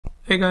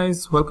Hey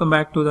guys, welcome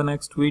back to the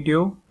next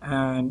video,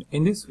 and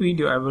in this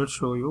video I will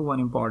show you one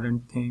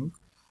important thing,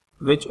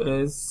 which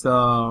is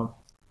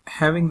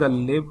having the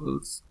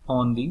labels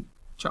on the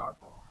chart.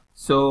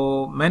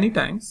 So many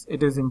times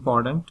it is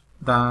important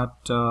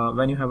that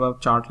when you have a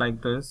chart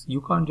like this,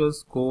 you can't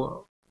just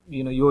go,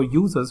 your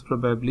users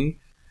probably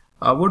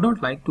would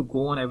not like to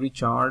go on every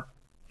chart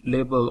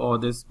label or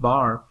this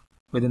bar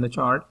within the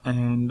chart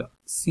and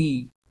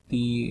see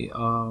the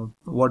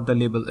what the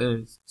label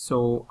is.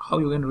 So how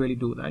you can really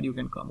do that, you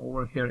can come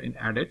over here in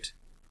edit,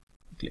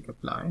 click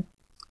apply,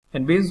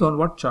 and based on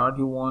what chart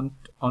you want,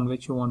 on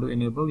which you want to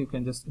enable, you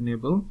can just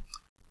enable.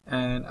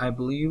 And I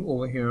believe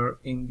over here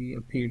in the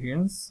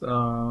appearance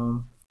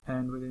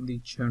and within the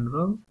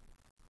general,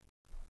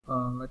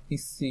 let me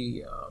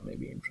see,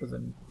 maybe in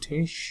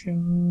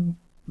presentation,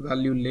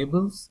 value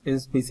labels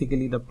is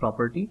basically the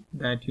property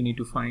that you need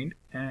to find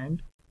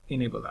and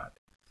enable that.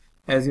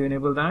 As you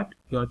enable that,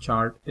 your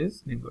chart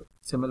is enabled.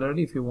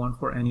 Similarly, if you want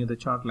for any other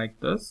chart like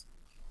this,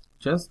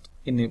 just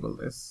enable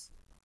this,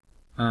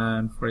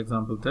 and for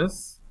example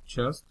this,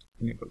 just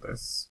enable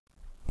this,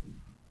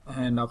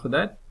 and after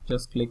that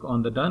just click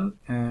on the done.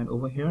 And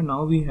over here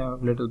now we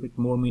have a little bit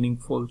more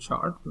meaningful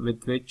chart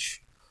with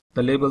which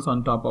the labels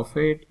on top of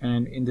it,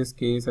 and in this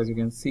case, as you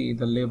can see,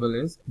 the label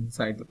is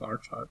inside the bar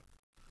chart.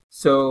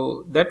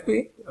 So that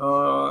way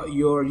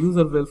your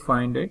user will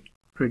find it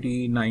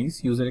pretty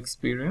nice user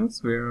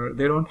experience, where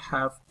they don't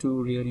have to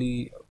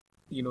really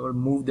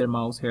move their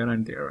mouse here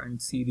and there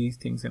and see these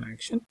things in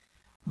action,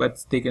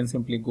 but they can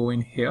simply go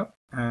in here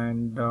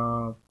and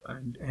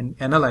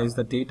analyze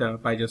the data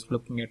by just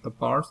looking at the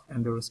bars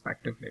and their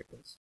respective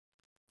labels.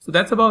 So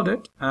that's about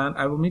it, and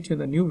I will meet you in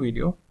the new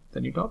video,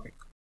 the new topic.